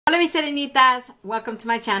Hola mis serenitas, welcome to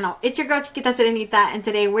my channel. It's your girl Chiquita Serenita, and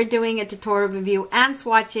today we're doing a tutorial review and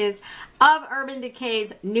swatches of Urban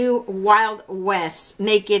Decay's new Wild West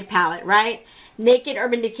Naked palette, right? Naked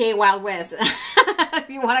Urban Decay Wild West, if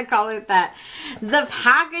you want to call it that. The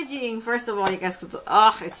packaging, first of all, you guys,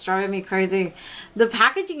 it's driving me crazy. The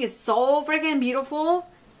packaging is so freaking beautiful.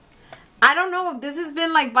 I don't know, this has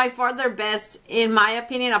been like by far their best in my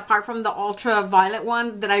opinion, apart from the ultraviolet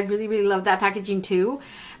one that I really love that packaging too,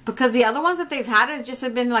 because the other ones that they've had have just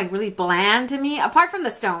been like really bland to me, apart from the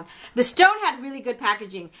stone. The stone had really good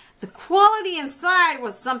packaging. The quality inside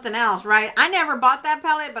was something else, right? I never bought that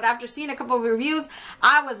palette, but after seeing a couple of reviews,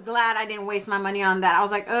 I was glad I didn't waste my money on that. I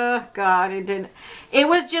was like, oh god, it didn't. It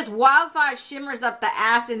was just wildfire shimmers up the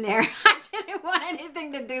ass in there. I didn't want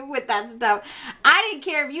anything to do with that stuff. I didn't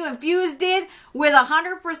care if you infused it with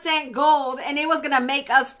 100% gold and it was gonna make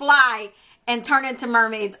us fly and turn into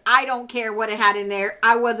mermaids. I don't care what it had in there.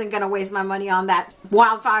 I wasn't gonna waste my money on that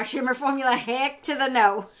wildfire shimmer formula. Heck to the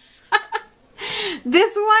no.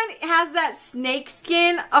 This one has that snake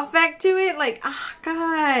skin effect to it, like, oh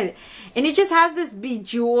god, and it just has this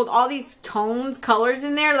bejeweled, all these tones, colors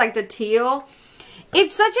in there, like the teal.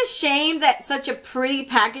 It's such a shame that such a pretty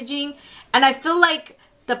packaging, and I feel like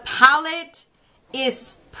the palette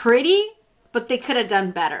is pretty, but they could have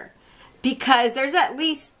done better, because there's at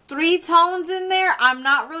least 3 tones in there I'm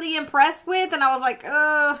not really impressed with, and I was like,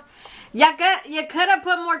 ugh. You could have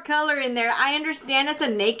put more color in there. I understand it's a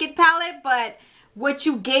naked palette, but what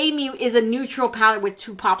you gave me is a neutral palette with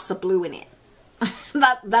 2 pops of blue in it.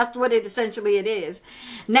 That's what it essentially is.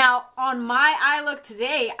 Now, on my eye look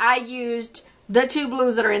today, I used the 2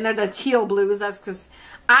 blues that are in there, the teal blues. That's because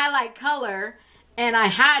I like color, and I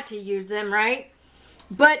had to use them, right?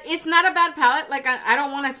 But it's not a bad palette. Like, I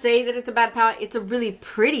don't want to say that it's a bad palette. It's a really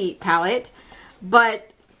pretty palette, but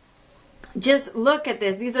just look at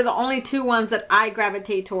this. These are the only 2 ones that I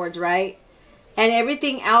gravitate towards, right? And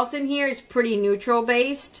everything else in here is pretty neutral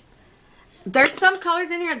based. There's some colors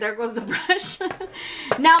in here. There goes the brush.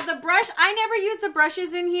 Now the brush, I never use the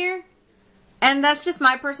brushes in here, and that's just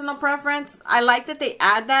my personal preference. I like that they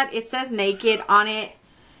add that. It says naked on it,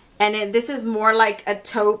 and this is more like a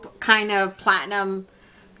taupe kind of platinum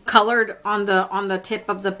colored on the tip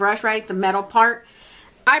of the brush, right? The metal part.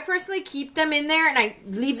 I personally keep them in there and I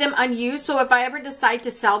leave them unused. So if I ever decide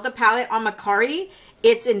to sell the palette on Mercari,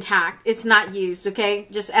 it's intact. It's not used, okay?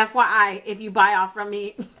 Just FYI, if you buy off from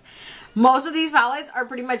me. Most of these palettes are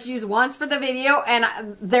pretty much used once for the video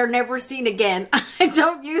and they're never seen again. I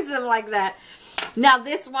don't use them like that. Now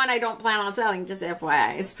this one I don't plan on selling, just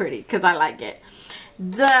FYI. It's pretty because I like it.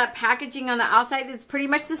 The packaging on the outside is pretty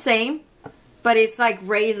much the same, but it's like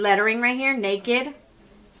raised lettering right here, naked.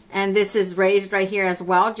 And this is raised right here as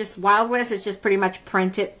well. Just Wild West is just pretty much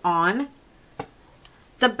printed on.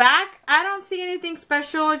 The back, I don't see anything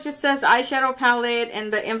special. It just says eyeshadow palette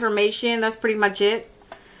and the information. That's pretty much it.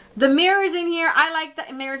 The mirrors in here, I like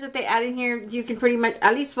the mirrors that they add in here. You can pretty much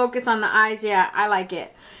at least focus on the eyes. Yeah, I like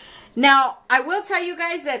it. Now, I will tell you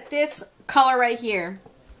guys that this color right here,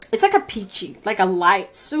 it's like a peachy, like a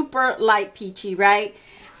light, super light peachy, right?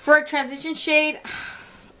 For a transition shade,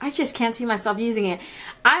 I just can't see myself using it.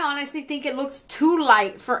 I honestly think it looks too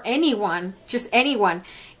light for anyone, just anyone.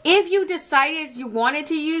 If you decided you wanted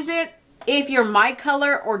to use it, if you're my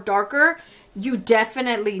color or darker, you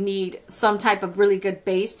definitely need some type of really good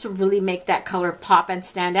base to really make that color pop and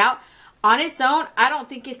stand out. On its own, I don't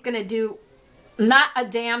think it's going to do not a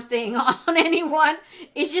damn thing on anyone.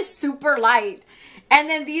 It's just super light. And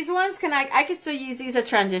then these ones, I can still use these as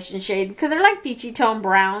transition shade because they're like peachy tone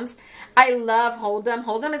browns. I love Hold 'em.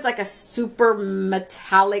 Hold 'em is like a super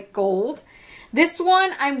metallic gold. This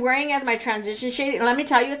one I'm wearing as my transition shade. And let me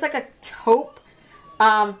tell you, it's like a taupe,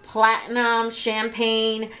 platinum,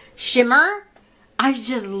 champagne shimmer. I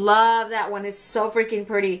just love that one. It's so freaking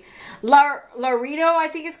pretty. Laredo, I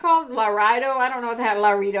think it's called. Laredo. I don't know what the hell.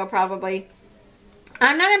 Laredo, probably.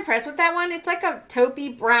 I'm not impressed with that one. It's like a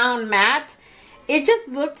taupey brown matte. It just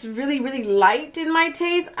looks really light in my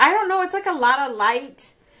taste. I don't know. It's like a lot of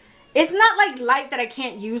light. It's not like light that I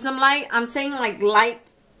can't use them light. I'm saying like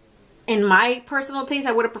light in my personal taste.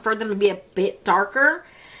 I would have preferred them to be a bit darker.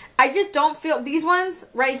 I just don't feel these ones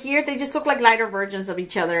right here. They just look like lighter versions of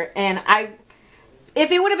each other. And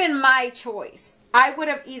if it would have been my choice, I would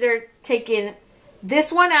have either taken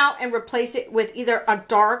this one out and replaced it with either a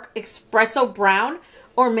dark espresso brown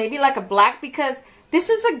or maybe like a black, because this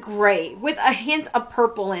is a gray with a hint of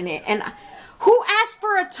purple in it. And who asked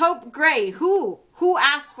for a taupe gray? Who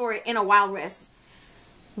asked for it in a Wild West?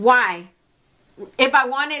 Why? If I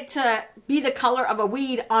wanted to be the color of a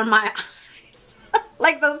weed on my eyes,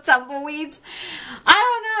 like those tumbleweeds,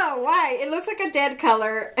 I don't know why. It looks like a dead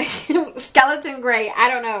color. Skeleton gray. I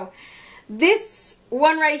don't know. This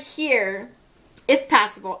one right here, it's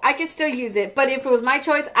passable. I can still use it. But if it was my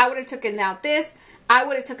choice, I would have taken out this. I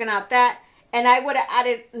would have taken out that. And I would have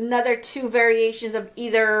added another 2 variations of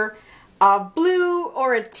either a blue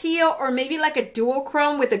or a teal, or maybe like a dual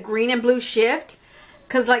chrome with a green and blue shift.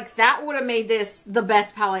 Because like that would have made this the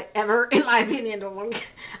best palette ever, in my opinion.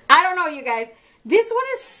 I don't know, you guys. This one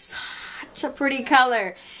is such a pretty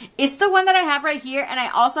color. It's the one that I have right here, and I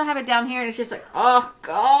also have it down here, and it's just like, oh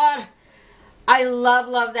God. I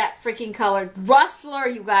love that freaking color. Rustler,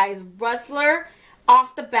 you guys. Rustler,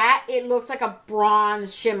 off the bat, it looks like a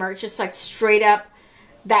bronze shimmer. It's just like straight up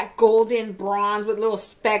that golden bronze with little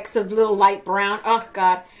specks of little light brown. Oh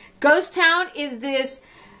God. Ghost Town is this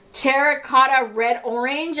terracotta red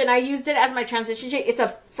orange, and I used it as my transition shade. It's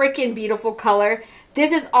a freaking beautiful color.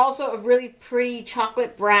 This is also a really pretty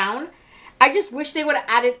chocolate brown. I just wish they would have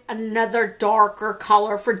added another darker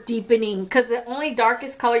color for deepening, because the only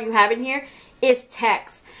darkest color you have in here is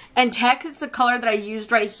Tex. And Tex is the color that I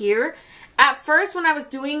used right here. At first when I was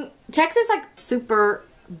doing, Tex is like super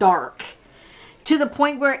dark to the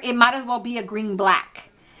point where it might as well be a green black.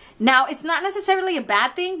 Now, it's not necessarily a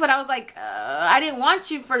bad thing, but I was like, I didn't want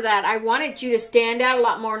you for that. I wanted you to stand out a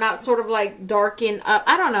lot more, not sort of like darken up.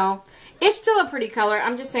 I don't know. It's still a pretty color.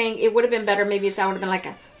 I'm just saying it would have been better maybe if that would have been like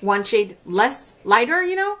a 1 shade less lighter,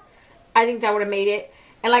 you know? I think that would have made it.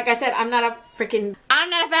 And like I said, I'm not a fan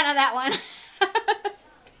of that one.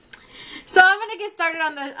 So I'm going to get started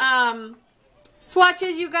on the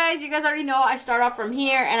swatches, you guys. You guys already know I start off from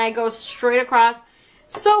here and I go straight across,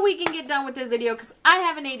 so we can get done with this video, because I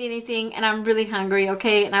haven't ate anything and I'm really hungry,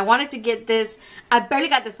 okay? And I wanted to get this. I barely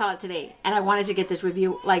got this palette today, and I wanted to get this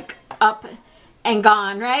review like up and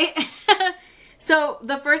gone, right? So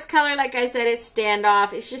the first color, like I said, is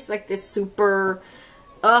Standoff. It's just like this super,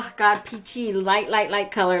 oh God, peachy,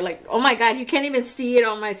 light color. Like, oh my God, you can't even see it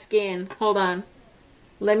on my skin. Hold on.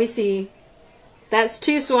 Let me see. That's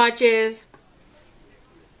 2 swatches.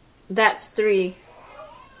 That's 3.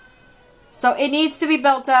 So it needs to be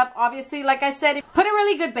built up. Obviously, like I said, put a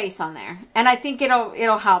really good base on there, and I think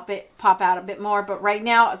it'll help it pop out a bit more. But right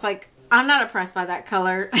now, it's like, I'm not impressed by that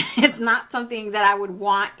color. It's not something that I would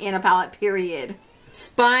want in a palette, period.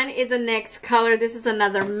 Spun is the next color. This is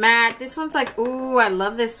another matte. This one's like, ooh, I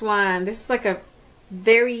love this one. This is like a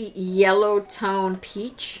very yellow tone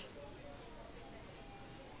peach.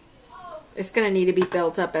 It's going to need to be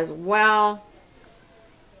built up as well.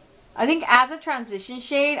 I think as a transition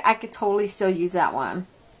shade, I could totally still use that one.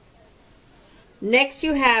 Next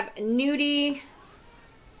you have Nudie.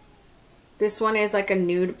 This one is like a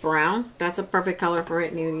nude brown. That's a perfect color for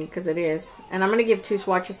it, Nudie, because it is. And I'm going to give 2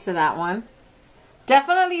 swatches to that one.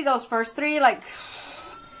 Definitely those first 3, like,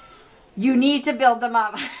 you need to build them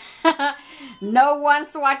up. No 1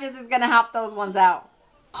 swatches is going to help those ones out.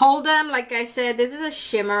 Hold 'em, like I said, this is a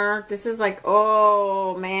shimmer. This is like,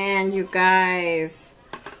 oh man, you guys.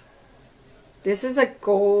 This is a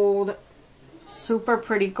gold, super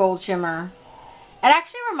pretty gold shimmer. It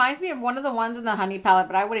actually reminds me of one of the ones in the Honey palette,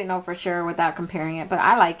 but I wouldn't know for sure without comparing it. But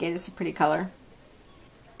I like it. It's a pretty color.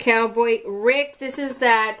 Cowboy Rick. This is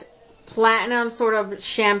that platinum sort of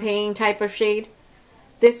champagne type of shade.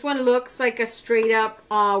 This one looks like a straight up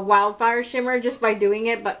wildfire shimmer just by doing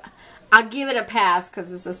it, but I'll give it a pass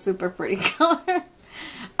because it's a super pretty color.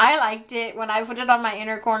 I liked it when I put it on my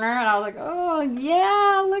inner corner, and I was like, oh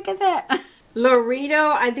yeah, look at that. Laredo,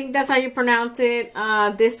 I think that's how you pronounce it.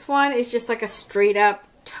 This one is just like a straight up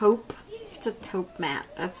taupe. It's a taupe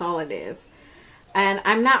matte. That's all it is. And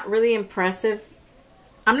I'm not really impressed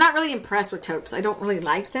with taupes. I don't really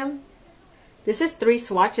like them. This is 3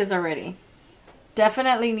 swatches already.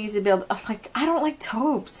 Definitely needs to build. I was like, I don't like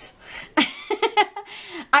taupes.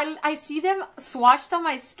 I see them swatched on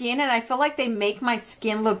my skin, and I feel like they make my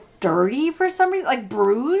skin look dirty for some reason, like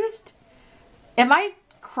bruised. Am I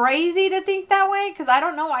crazy to think that way? Because I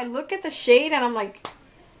don't know. I look at the shade and I'm like,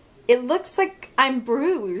 it looks like I'm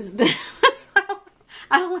bruised.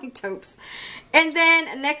 I don't like taupes. And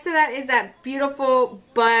then next to that is that beautiful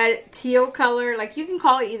bud teal color. Like, you can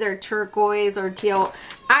call it either turquoise or teal.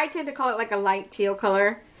 I tend to call it like a light teal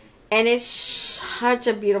color. And it's such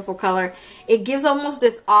a beautiful color. It gives almost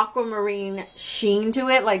this aquamarine sheen to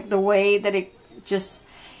it. Like the way that it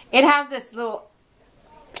has this little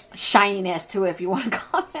shininess to it, if you want to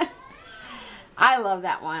call it. I love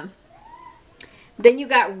that one. Then you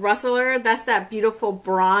got Rustler. That's that beautiful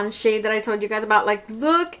bronze shade that I told you guys about. Like,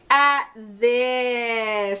 look at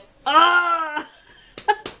this. Oh,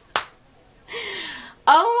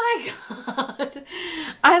 oh my God.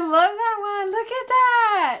 I love that one. Look at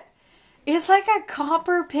that. It's like a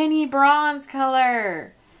copper penny bronze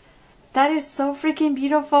color. That is so freaking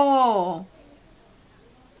beautiful.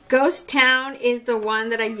 Ghost Town is the one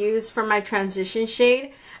that I use for my transition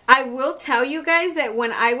shade. I will tell you guys that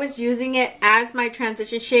when I was using it as my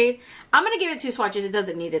transition shade, I'm going to give it 2 swatches. It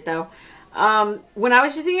doesn't need it though. When I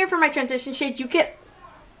was using it for my transition shade, you get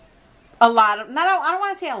a lot of, I don't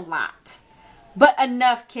want to say a lot, but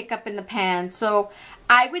enough kick up in the pan. So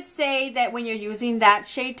I would say that when you're using that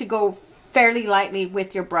shade to go fairly lightly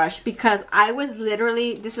with your brush, because I was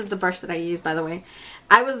literally, this is the brush that I use by the way,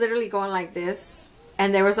 I was literally going like this.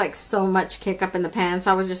 And there was like so much kick up in the pan. So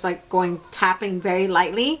I was just like tapping very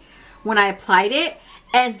lightly when I applied it.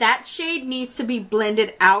 And that shade needs to be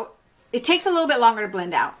blended out. It takes a little bit longer to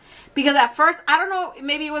blend out. Because at first, I don't know,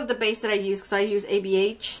 maybe it was the base that I used. Because I use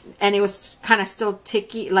ABH. And it was kind of still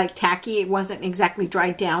tacky. It wasn't exactly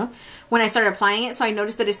dried down when I started applying it. So I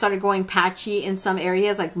noticed that it started going patchy in some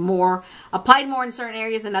areas. Like applied more in certain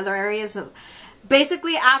areas than other areas.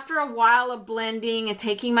 Basically, after a while of blending and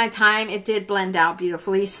taking my time, it did blend out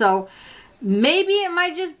beautifully. So maybe it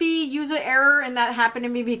might just be user error, and that happened to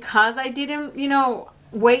me because I didn't, you know,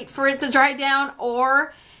 wait for it to dry down.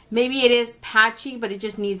 Or maybe it is patchy, but it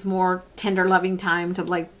just needs more tender loving time to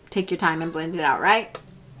like take your time and blend it out, right?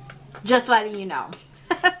 Just letting you know.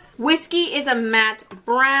 Whiskey is a matte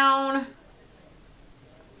brown.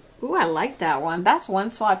 Ooh, I like that one. That's one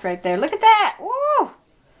swatch right there. Look at that. Ooh.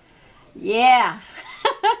 Yeah.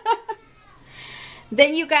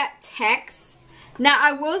 Then you got Tex. Now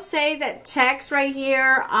I will say that Tex right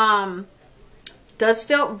here does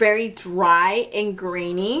feel very dry and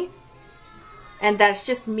grainy, and that's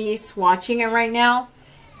just me swatching it right now.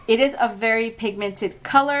 It is a very pigmented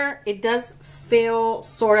color. It does feel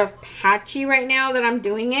sort of patchy right now that I'm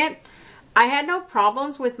doing it. I had no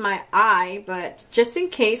problems with my eye, but just in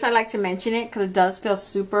case, I like to mention it because it does feel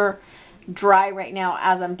super dry right now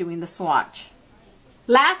as I'm doing the swatch.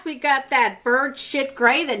 Last we got that bird shit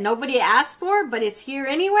gray that nobody asked for, but it's here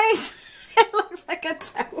anyways. It looks like a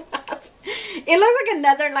taupe. It looks like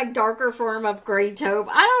another like darker form of gray taupe.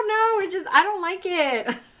 I don't know, I don't like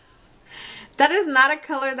it. That is not a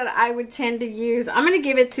color that I would tend to use. I'm going to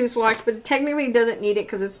give it 2 swatches, but it technically doesn't need it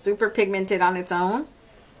because it's super pigmented on its own.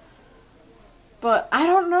 But I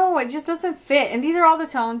don't know, it just doesn't fit. And these are all the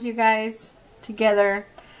tones, you guys, together.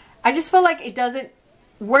 I just feel like it doesn't,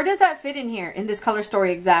 where does that fit in here in this color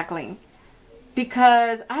story exactly?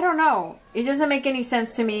 Because I don't know, it doesn't make any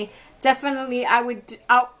sense to me. Definitely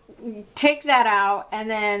I'll take that out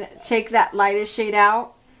and then take that lightest shade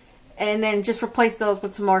out and then just replace those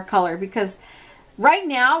with some more color, because right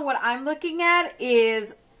now what I'm looking at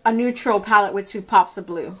is a neutral palette with 2 pops of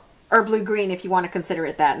blue, or blue green if you want to consider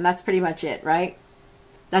it that, and that's pretty much it, right?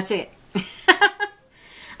 That's it.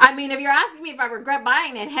 I mean, if you're asking me if I regret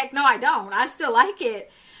buying it, heck no, I don't. I still like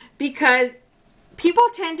it, because people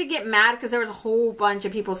tend to get mad because there was a whole bunch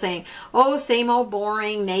of people saying, oh, same old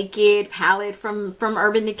boring naked palette from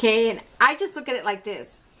Urban Decay. And I just look at it like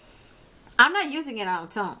this. I'm not using it on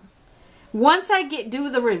its own. Once I do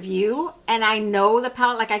the review and I know the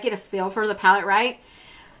palette, like I get a feel for the palette, right?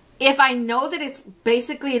 If I know that it's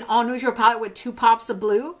basically an all neutral palette with 2 pops of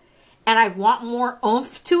blue and I want more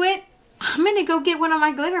oomph to it, I'm going to go get one of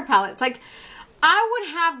my glitter palettes. Like, I would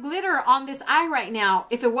have glitter on this eye right now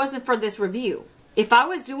if it wasn't for this review. If I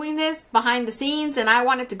was doing this behind the scenes and I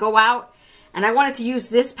wanted to go out and I wanted to use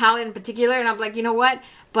this palette in particular, and I'm like, you know what,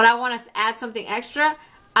 but I want to add something extra,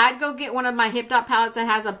 I'd go get one of my Hip Dot palettes that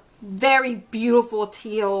has a very beautiful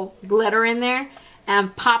teal glitter in there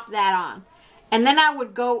and pop that on. And then I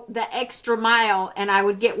would go the extra mile and I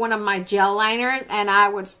would get one of my gel liners and I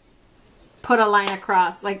would put a line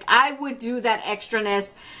across. Like, I would do that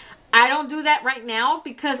extraness. I don't do that right now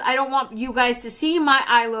because I don't want you guys to see my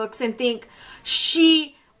eye looks and think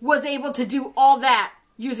she was able to do all that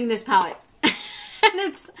using this palette.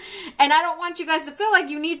 and I don't want you guys to feel like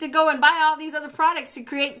you need to go and buy all these other products to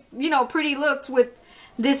create, you know, pretty looks with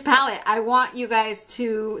this palette. I want you guys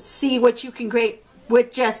to see what you can create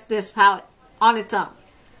with just this palette on its own.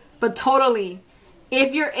 But totally,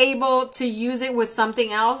 if you're able to use it with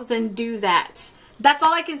something else, then do that. That's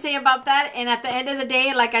all I can say about that. And at the end of the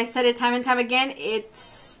day, like I said it time and time again,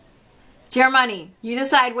 it's your money. You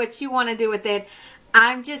decide what you want to do with it.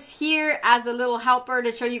 I'm just here as a little helper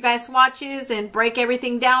to show you guys swatches and break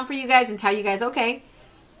everything down for you guys and tell you guys, okay,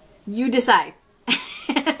 you decide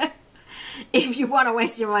if you want to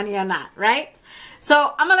waste your money or not, right?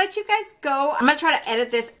 So I'm going to let you guys go. I'm going to try to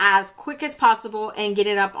edit this as quick as possible and get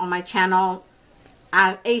it up on my channel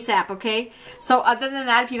ASAP, okay? So other than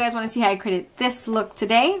that, if you guys want to see how I created this look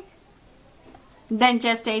today, then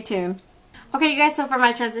just stay tuned. Okay, you guys, so for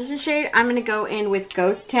my transition shade, I'm going to go in with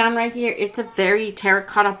Ghost Town right here. It's a very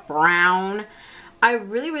terracotta brown. I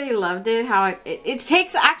really, really loved it. How it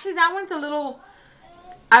takes, actually that one's a little,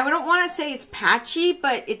 I don't want to say it's patchy,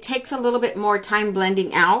 but it takes a little bit more time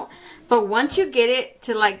blending out. But once you get it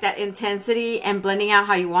to like that intensity and blending out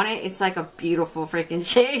how you want it, it's like a beautiful freaking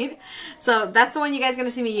shade. So that's the one you guys are going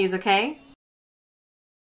to see me use, okay?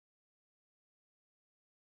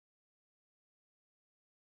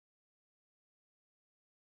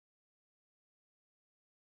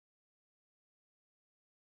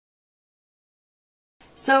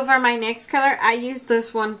 So for my next color, I used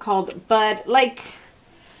this one called Bud. Like,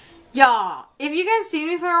 y'all, if you guys see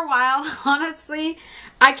me for a while, honestly,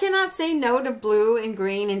 I cannot say no to blue and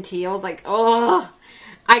green and teal. Like, oh,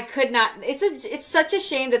 I could not. It's such a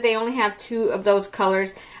shame that they only have 2 of those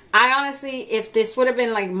colors. I honestly, if this would have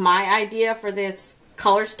been like my idea for this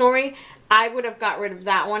color story, I would have got rid of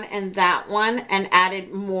that one and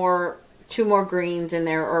added 2 more greens in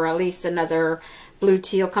there, or at least another blue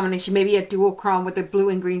teal combination, maybe a dual chrome with a blue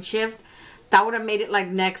and green shift. That would have made it like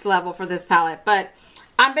next level for this palette. But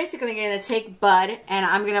I'm basically going to take Bud and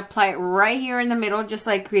I'm going to apply it right here in the middle, just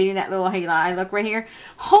like creating that little halo eye look right here.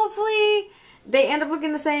 Hopefully they end up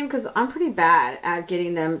looking the same, because I'm pretty bad at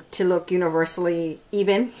getting them to look universally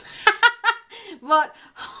even. But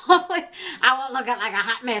hopefully I won't look like a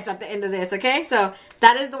hot mess at the end of this, okay? So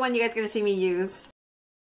that is the one you guys are going to see me use.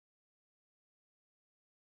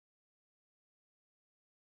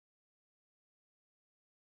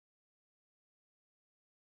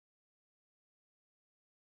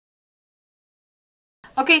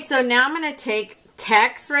 Okay, so now I'm going to take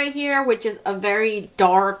Tex right here, which is a very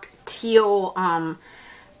dark teal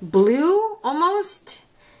blue almost.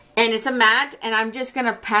 And it's a matte, and I'm just going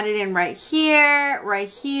to pat it in right here,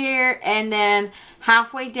 and then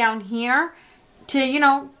halfway down here to, you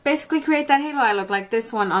know, basically create that halo eye look like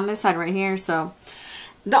this one on this side right here. So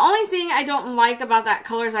the only thing I don't like about that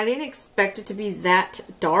color is I didn't expect it to be that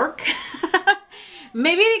dark.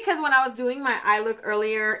 Maybe because when I was doing my eye look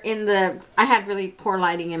earlier I had really poor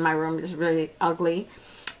lighting in my room. It was really ugly.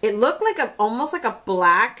 It looked like almost like a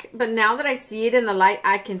black, but now that I see it in the light,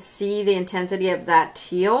 I can see the intensity of that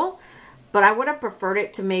teal. But I would have preferred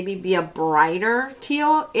it to maybe be a brighter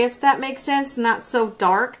teal, if that makes sense. Not so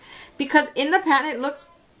dark. Because in the pan, it looks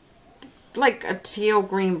like a teal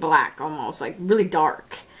green black almost, like really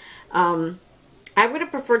dark. I would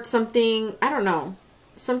have preferred something, I don't know,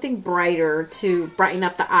 something brighter to brighten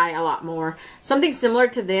up the eye a lot more. Something similar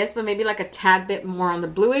to this, but maybe like a tad bit more on the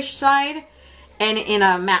bluish side, and in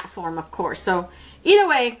a matte form, of course. So either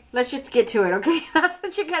way, let's just get to it, okay? That's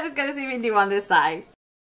what you guys are going to see me do on this side.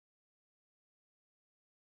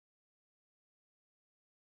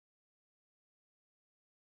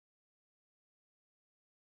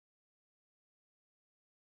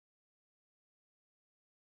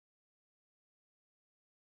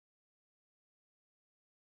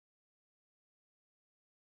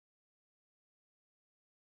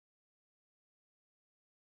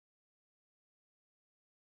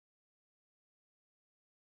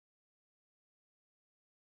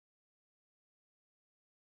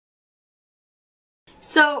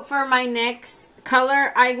 So for my next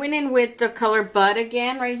color, I went in with the color Bud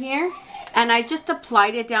again right here. And I just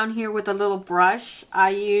applied it down here with a little brush. I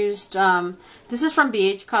used, this is from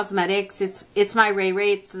BH Cosmetics. It's my Ray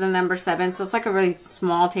Ray. It's the number 7. So it's like a really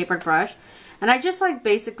small tapered brush. And I just like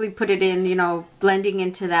basically put it in, you know, blending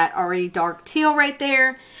into that already dark teal right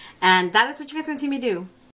there. And that is what you guys are going to see me do.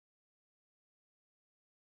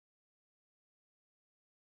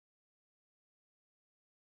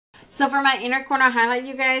 So for my inner corner highlight,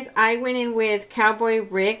 you guys, I went in with Cowboy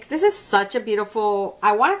Rick. This is such a beautiful,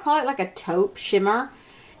 I want to call it like a taupe shimmer.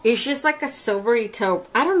 It's just like a silvery taupe.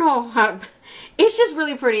 I don't know how, it's just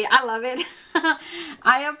really pretty. I love it.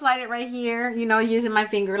 I applied it right here, you know, using my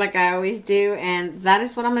finger like I always do. And that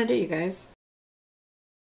is what I'm going to do, you guys.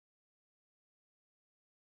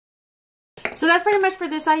 So that's pretty much for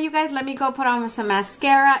this eye, you guys. Let me go put on some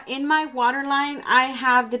mascara. In my waterline, I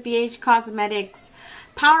have the BH Cosmetics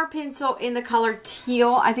Power Pencil in the color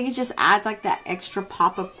teal. I think it just adds like that extra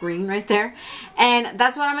pop of green right there. And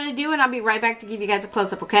that's what I'm going to do, and I'll be right back to give you guys a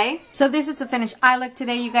close-up, okay? So this is the finished eye look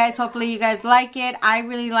today, you guys. Hopefully you guys like it. I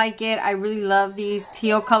really like it. I really love these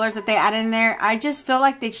teal colors that they added in there. I just feel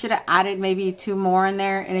like they should have added maybe 2 more in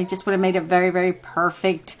there, and it just would have made a very, very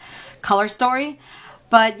perfect color story.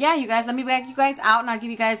 But yeah, you guys, let me back you guys out, and I'll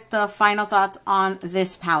give you guys the final thoughts on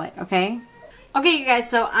this palette, okay? Okay, you guys,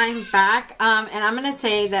 so I'm back, and I'm going to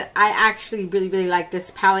say that I actually really, really like this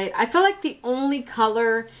palette. I feel like the only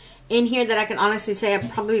color in here that I can honestly say I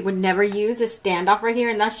probably would never use is Standoff right here.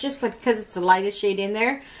 And that's just like because it's the lightest shade in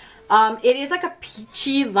there. It is like a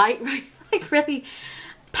peachy light, right? Like really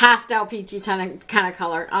pastel peachy kind of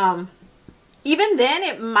color. Even then,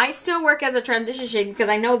 it might still work as a transition shade because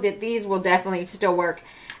I know that these will definitely still work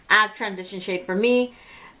as transition shade for me.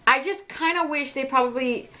 I just kind of wish they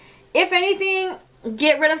probably, if anything,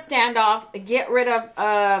 get rid of Standoff, get rid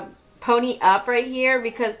of Pony Up right here,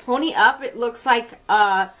 because Pony Up, it looks like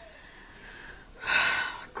a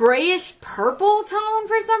grayish purple tone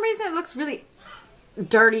for some reason. It looks really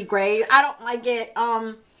dirty gray. I don't like it.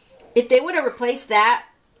 If they would have replaced that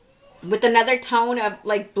with another tone of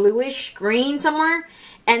like bluish green somewhere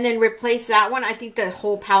and then replace that one, I think the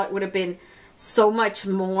whole palette would have been so much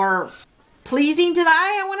more pleasing to the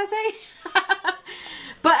eye, I want to say.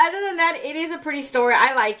 But other than that, it is a pretty story.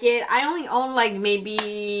 I like it. I only own like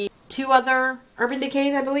maybe 2 other Urban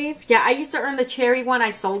Decays, I believe. Yeah, I used to own the cherry one. I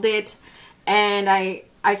sold it. And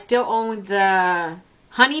I still own the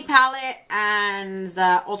honey palette and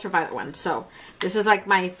the ultraviolet one. So this is like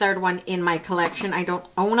my 3rd one in my collection. I don't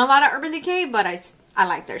own a lot of Urban Decay, but I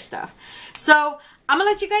like their stuff. So I'm gonna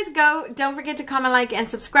let you guys go. Don't forget to comment, like, and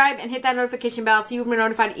subscribe, and hit that notification bell so you'll be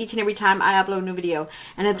notified each and every time I upload a new video.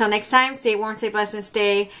 And until next time, stay warm, stay blessed, and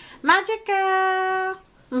stay magical.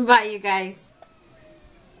 Bye, you guys.